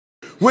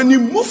When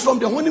you move from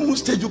the honeymoon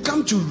stage, you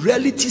come to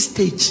reality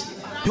stage.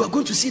 You are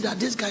going to see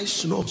that this guy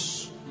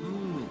snores.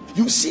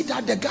 You see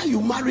that the guy you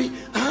marry,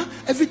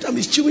 every time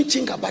he's chewing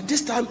chinga, but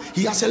this time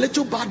he has a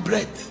little bad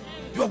breath.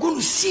 You are going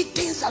to see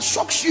things that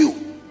shocks you.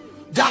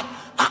 That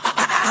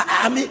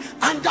I mean,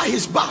 under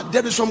his back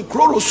there is some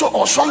crow or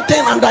something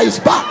under his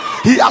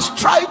back. He has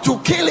tried to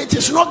kill it.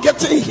 It's not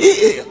getting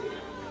here.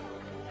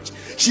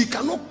 She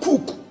cannot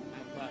cook.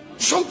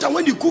 Sometimes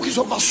when you cook, it's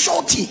over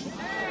salty.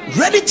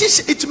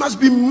 Relatives, it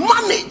must be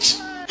managed.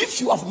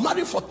 If you have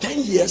married for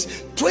 10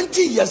 years,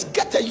 20 years,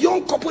 get a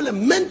young couple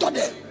and mentor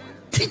them.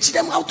 Teach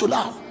them how to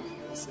love.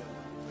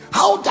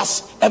 How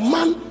does a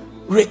man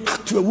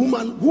react to a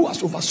woman who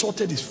has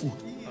oversalted his food?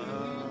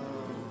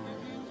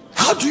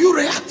 How do you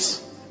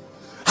react?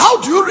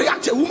 How do you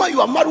react to a woman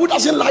you are married who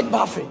doesn't like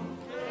bathing?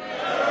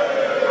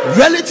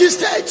 Relative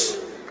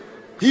stage.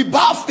 He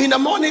baths in the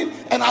morning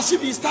and as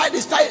if he's tired,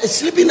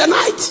 sleep in the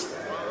night.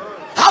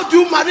 How do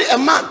you marry a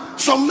man?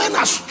 Some men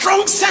are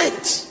strong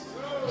scent.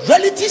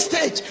 Relative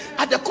stage.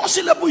 At the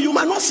course level, you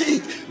might not see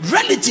it.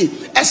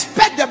 Relative.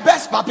 Expect the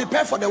best but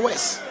prepare for the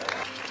worst.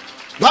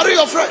 Marry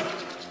your friend.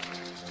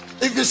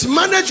 If it's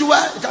managed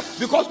well,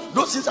 because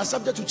those things are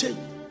subject to change.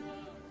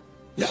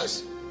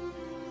 Yes.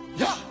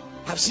 Yeah.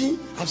 I've seen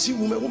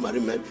women who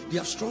marry men, they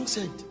have strong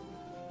scent.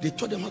 They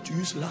taught them how to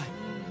use lie.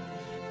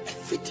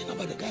 Everything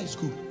about the guy is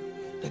good.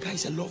 The guy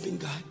is a loving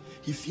guy.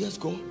 He fears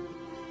God.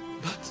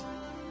 But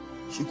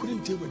she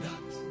couldn't deal with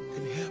that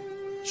and help.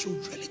 So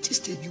relative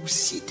stage, you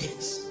see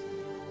things.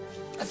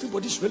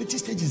 Everybody's relative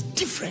stage is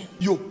different.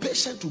 Your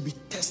patience will be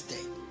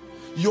tested.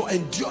 Your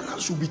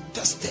endurance will be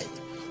tested.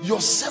 Your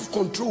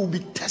self-control will be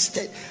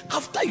tested.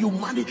 After you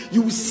marry,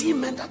 you will see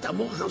men that are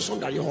more handsome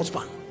than your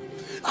husband.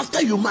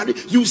 After you marry,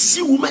 you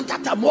see women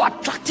that are more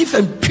attractive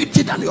and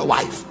pretty than your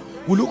wife.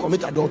 Will you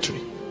commit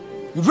adultery?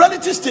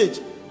 Relative stage,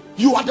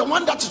 you are the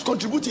one that is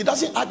contributing. It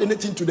doesn't add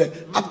anything to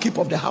the upkeep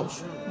of the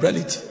house.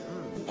 Relative.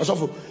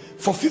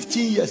 For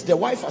 15 years, the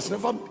wife has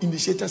never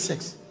initiated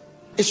sex.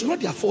 It's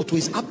not their fault,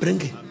 it's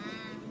upbringing.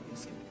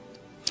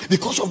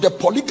 Because of the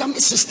polygamy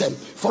system.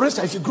 For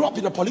instance, if you grow up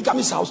in a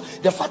polygamous house,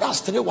 the father has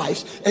 3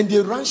 wives and they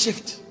run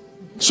shift.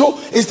 So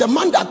it's the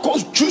man that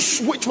choose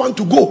which one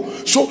to go.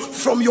 So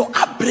from your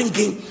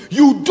upbringing,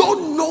 you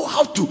don't know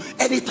how to,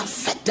 and it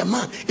affects the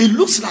man. It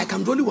looks like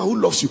I'm the only one who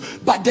loves you.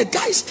 But the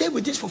guy stayed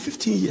with this for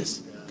 15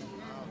 years.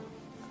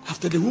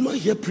 After the woman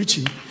here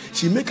preaching,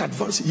 she make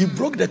advance. He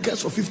broke the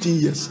curse for 15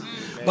 years.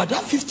 But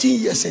that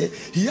 15 years,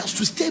 he has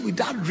to stay with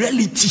that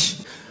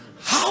reality.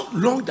 How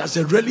long does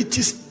the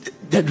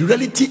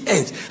reality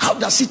end? How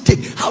does it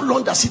take? How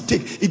long does it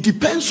take? It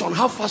depends on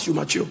how fast you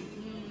mature.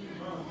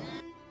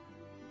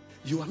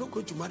 You are not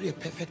going to marry a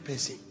perfect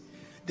person.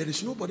 There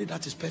is nobody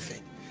that is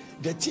perfect.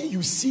 The thing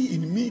you see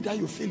in me that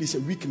you feel is a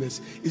weakness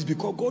is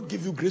because God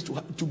gave you grace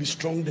to be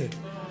strong there.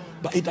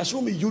 But it does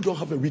not mean you don't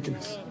have a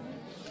weakness.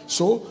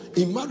 So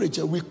in marriage,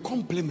 we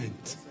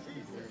complement.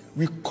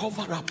 We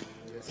cover up.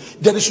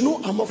 There is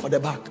no armor for the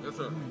back.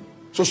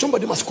 So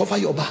somebody must cover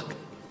your back.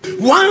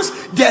 Once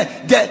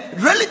the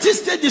relative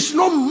stage is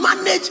not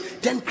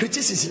managed, then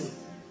criticism.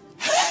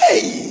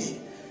 Hey!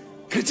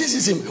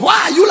 Criticism.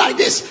 Why are you like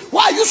this?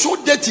 Why are you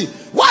so dirty?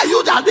 Why are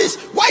you like this?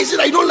 Why is it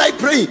that you don't like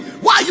praying?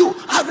 Why are you?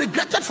 I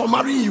regretted for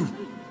marrying you.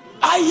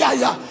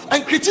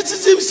 And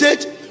criticism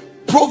said,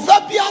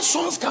 proverbial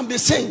songs can be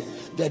sung.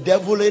 The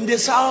devil in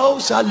this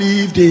house shall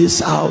leave this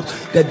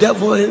house. The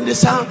devil in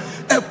this house.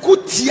 A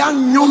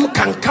kutianyum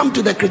can come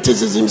to the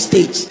criticism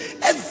stage.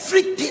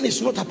 Everything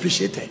is not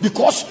appreciated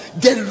because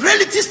the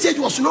relative stage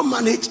was not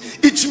managed.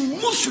 It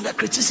moves to the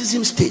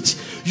criticism stage.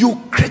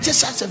 You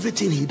criticize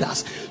everything he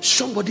does.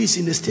 Somebody is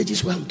in the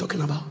stages where I'm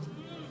talking about.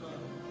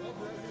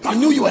 If I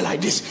knew you were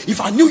like this, if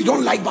I knew you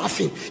don't like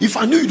bathing, if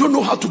I knew you don't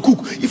know how to cook,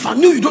 if I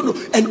knew you don't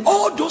know, and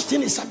all those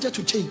things is subject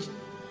to change.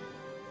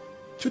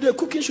 Today,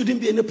 cooking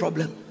shouldn't be any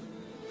problem.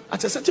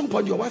 At a certain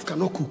point, your wife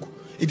cannot cook.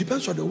 It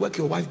depends on the work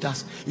your wife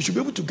does. You should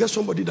be able to get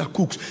somebody that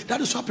cooks. That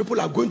is why people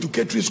are going to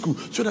catering school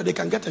so that they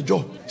can get a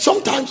job.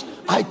 Sometimes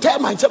I tell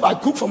myself I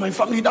cook for my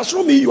family. That's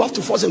not mean you have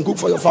to force and cook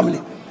for your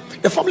family.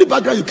 The family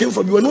background you came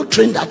from, you were not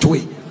trained that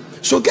way.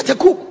 So get a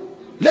cook.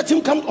 Let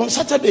him come on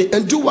Saturday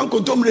and do one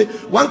kontomre,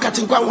 one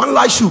katingwa, one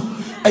rice soup,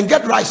 and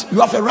get rice. You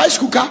have a rice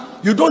cooker.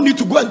 You don't need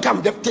to go and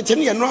come. The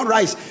teteni and non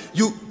rice.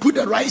 You put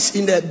the rice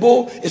in the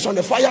bowl. It's on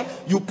the fire.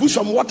 You put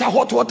some water,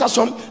 hot water,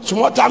 some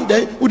water.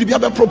 Then would be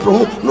able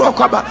to no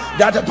cover.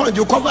 At the point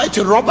you cover it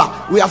in rubber.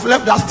 We have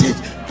left that stage.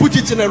 Put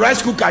it in a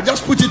rice cooker.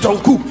 Just put it on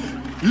cook.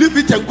 Leave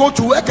it and go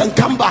to work and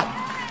come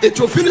back. It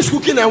will finish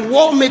cooking and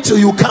warm it till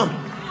you come.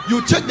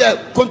 You take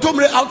the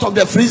contomere out of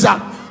the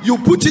freezer. You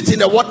put it in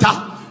the water.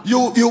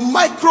 You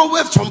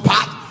microwave some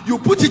part. You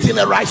put it in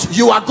the rice.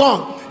 You are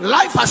gone.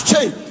 Life has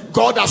changed.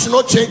 God does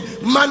not change.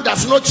 Man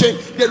does not change.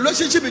 The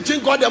relationship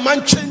between God and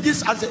man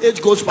changes as the age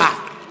goes by.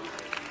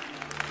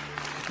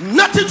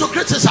 Nothing to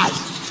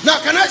criticize. Now,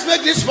 can I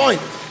make this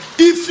point?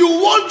 If you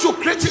want to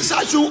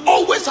criticize, you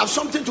always have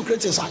something to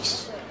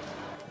criticize.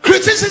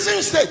 Criticism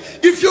instead.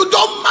 If you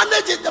don't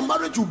manage it, the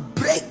marriage will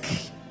break.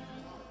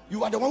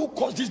 You are the one who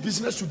caused this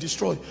business to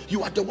destroy.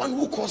 You are the one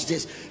who caused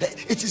this.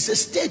 It is a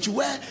stage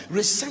where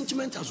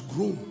resentment has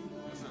grown.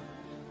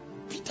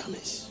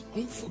 Bitterness,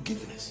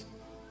 unforgiveness.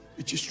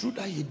 It is true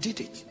that he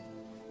did it.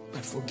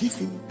 But forgive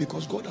him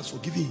because God has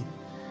forgiven him.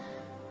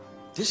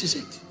 This is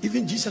it.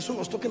 Even Jesus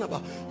was talking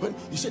about when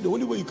he said the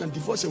only way you can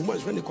divorce a woman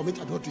is when they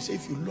commit adultery. Say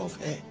if you love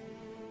her,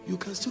 you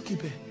can still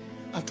keep her.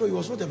 After all, he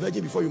was not a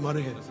virgin before you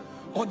marry her.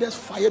 Or there's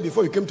fire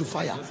before you came to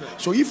fire.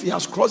 So if he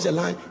has crossed the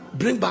line,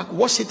 bring back,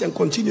 wash it and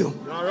continue.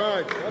 All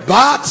right.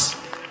 But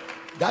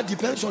that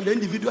depends on the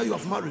individual you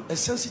have married. A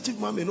sensitive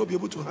man may not be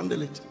able to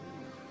handle it.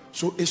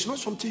 So it's not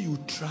something you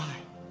try.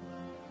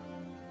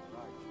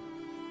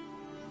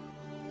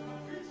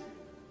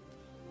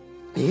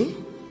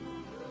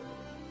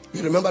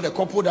 You remember the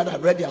couple that I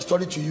read their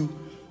story to you?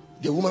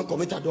 The woman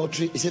committed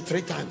adultery, he said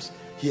 3 times.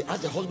 He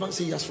asked the husband,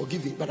 say he has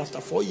forgiven. But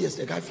after 4 years,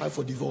 the guy filed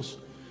for divorce.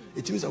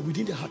 It means that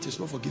within the heart, it's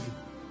not forgiving.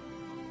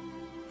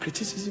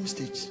 Criticism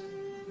stage.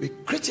 We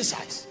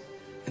criticize.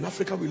 In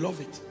Africa, we love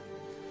it.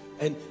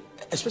 And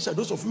especially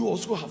those of you who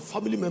also have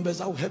family members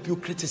that will help you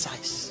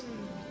criticize.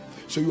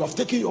 So you have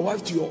taken your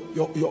wife to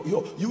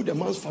you the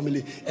man's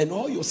family, and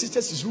all your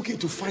sisters is looking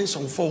to find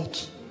some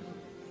fault.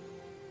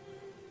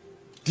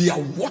 They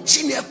are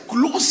watching her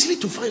closely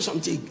to find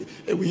something.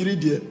 We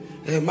read there,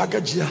 and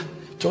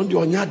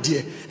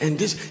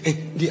this,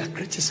 and they are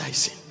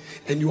criticizing,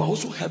 and you are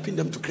also helping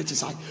them to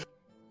criticize.